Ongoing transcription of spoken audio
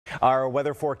Our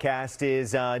weather forecast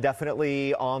is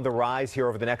definitely on the rise here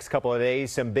over the next couple of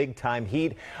days. Some big time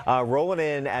heat rolling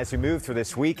in as we move through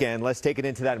this weekend. Let's take it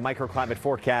into that microclimate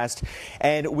forecast,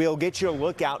 and we'll get you a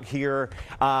look out here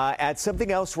at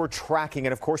something else we're tracking.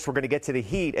 And of course, we're going to get to the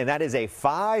heat, and that is a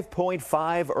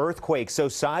 5.5 earthquake. So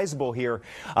sizable here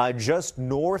just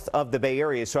north of the Bay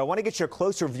Area. So I want to get you a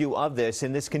closer view of this,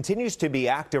 and this continues to be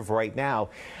active right now.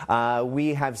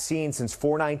 We have seen since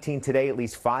 4:19 today at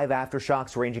least 5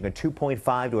 aftershocks ranging a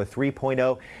 2.5 to a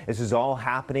 3.0. This is all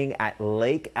happening at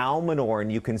Lake Almanor,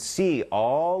 and you can see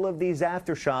all of these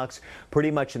aftershocks pretty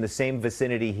much in the same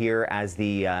vicinity here as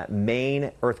the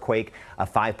main earthquake, a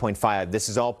 5.5. This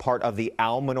is all part of the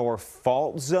Almanor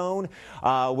fault zone,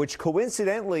 which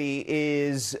coincidentally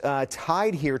is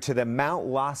tied here to the Mount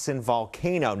Lawson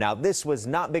volcano. Now, this was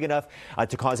not big enough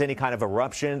to cause any kind of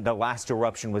eruption. The last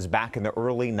eruption was back in the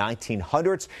early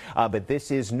 1900s, but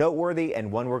this is noteworthy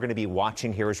and one we're going to be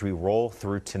watching here as we roll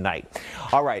through tonight.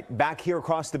 All right, back here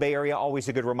across the Bay Area, always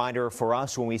a good reminder for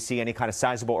us when we see any kind of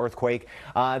sizable earthquake.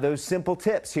 Those simple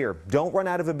tips here. Don't run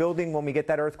out of a building when we get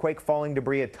that earthquake. Falling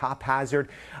debris, a top hazard.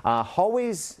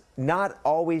 Hallways, not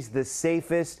always the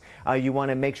safest. You want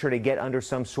to make sure to get under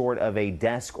some sort of a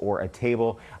desk or a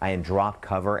table and drop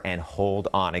cover and hold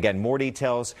on. Again, more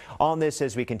details on this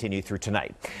as we continue through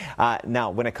tonight. Now,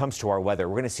 when it comes to our weather,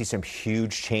 we're going to see some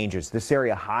huge changes. This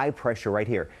area, high pressure right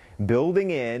here,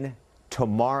 building in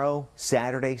tomorrow,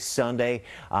 Saturday, Sunday,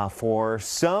 for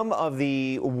some of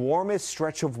the warmest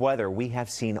stretch of weather we have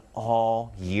seen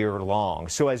all year long.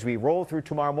 So as we roll through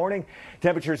tomorrow morning,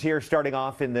 temperatures here starting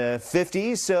off in the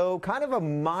 50s, so kind of a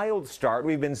mild start.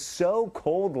 We've been so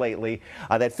cold lately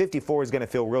that 54 is going to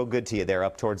feel real good to you there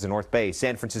up towards the North Bay.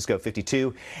 San Francisco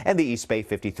 52 and the East Bay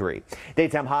 53.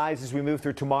 Daytime highs as we move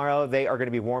through tomorrow, they are going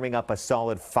to be warming up a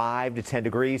solid 5 to 10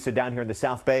 degrees. So down here in the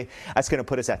South Bay, that's going to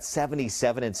put us at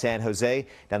 77 in San Jose.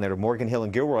 Down there to Morgan Hill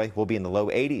and Gilroy will be in the low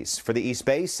 80s. For the East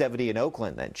Bay, 70 in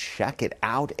Oakland. Then check it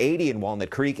out, 80 in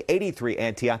Walnut Creek, 83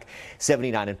 Antioch,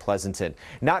 79 in Pleasanton.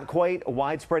 Not quite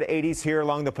widespread 80s here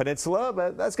along the peninsula,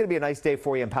 but that's going to be a nice day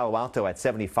for you in Palo Alto at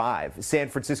 75. San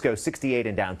Francisco, 68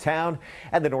 in downtown.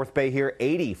 And the North Bay here,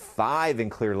 85 in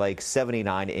Clear Lake,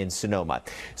 79 in Sonoma.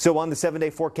 So on the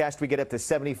 7-day forecast, we get up to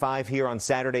 75 here on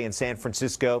Saturday in San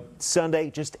Francisco.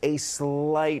 Sunday, just a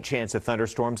slight chance of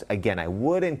thunderstorms. Again, I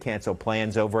wouldn't cancel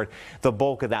plans over it. The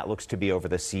bulk of that looks to be over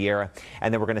the Sierra.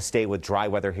 And then we're going to stay with dry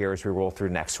weather here as we roll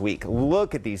through next week.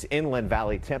 Look at these inland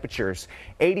valley temperatures.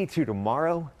 82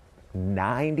 tomorrow,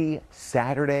 90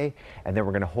 Saturday, and then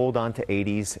we're going to hold on to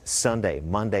 80s Sunday,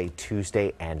 Monday,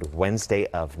 Tuesday, and Wednesday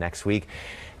of next week.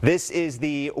 This is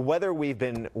the weather we've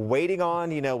been waiting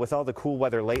on. You know, with all the cool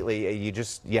weather lately,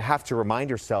 you have to remind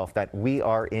yourself that we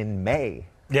are in May.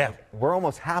 Yeah. We're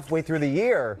almost halfway through the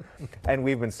year, and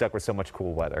we've been stuck with so much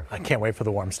cool weather. I can't wait for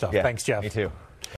the warm stuff. Yeah, Thanks, Jeff. Me too.